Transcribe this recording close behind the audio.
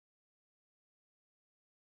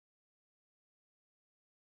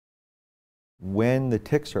When the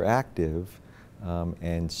ticks are active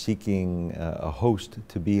and seeking a host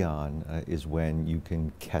to be on is when you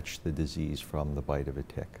can catch the disease from the bite of a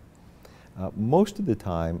tick. Most of the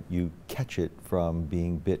time you catch it from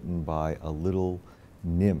being bitten by a little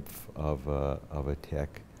nymph of a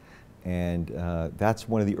tick, and that's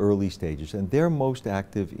one of the early stages, and they're most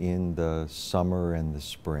active in the summer and the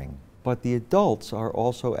spring. But the adults are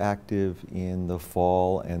also active in the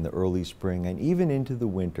fall and the early spring and even into the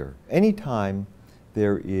winter. Anytime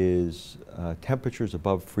there is temperatures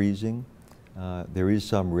above freezing, there is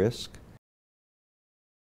some risk.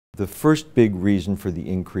 The first big reason for the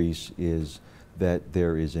increase is that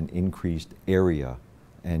there is an increased area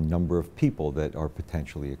and number of people that are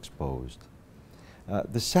potentially exposed.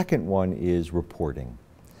 The second one is reporting.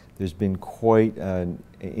 There's been quite an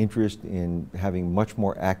interest in having much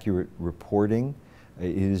more accurate reporting.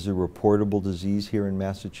 It is a reportable disease here in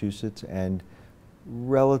Massachusetts, and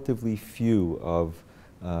relatively few of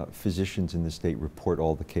physicians in the state report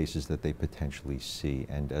all the cases that they potentially see.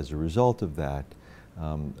 And as a result of that,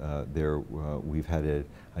 we've had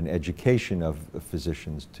an education of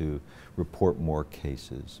physicians to report more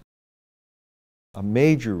cases. A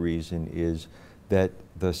major reason is that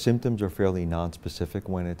the symptoms are fairly nonspecific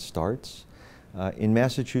when it starts. In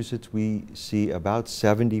Massachusetts, we see about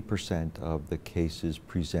 70% of the cases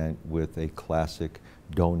present with a classic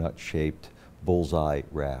donut-shaped bullseye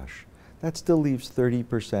rash. That still leaves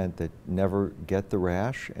 30% that never get the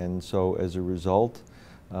rash, and so as a result,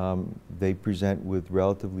 they present with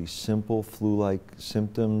relatively simple flu-like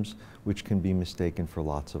symptoms which can be mistaken for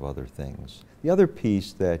lots of other things. The other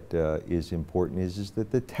piece that is important is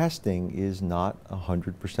that the testing is not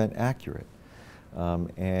 100% accurate.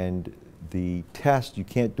 And the test, you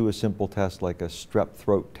can't do a simple test like a strep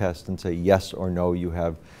throat test and say yes or no, you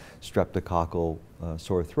have streptococcal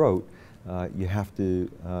sore throat. You have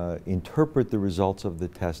to interpret the results of the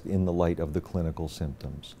test in the light of the clinical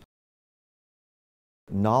symptoms.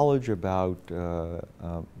 Knowledge about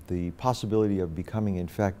the possibility of becoming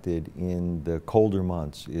infected in the colder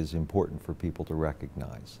months is important for people to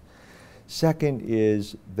recognize. Second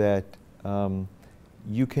is that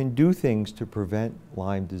you can do things to prevent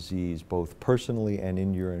Lyme disease both personally and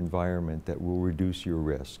in your environment that will reduce your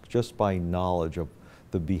risk just by knowledge of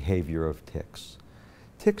the behavior of ticks.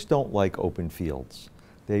 Ticks don't like open fields.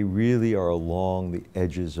 They really are along the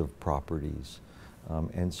edges of properties.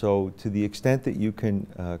 And so to the extent that you can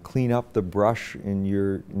clean up the brush in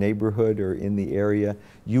your neighborhood or in the area,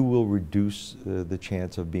 you will reduce the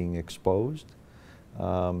chance of being exposed.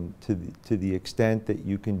 To the extent that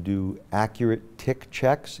you can do accurate tick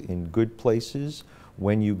checks in good places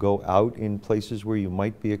when you go out in places where you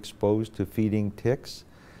might be exposed to feeding ticks,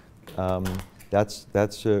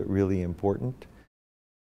 that's really important.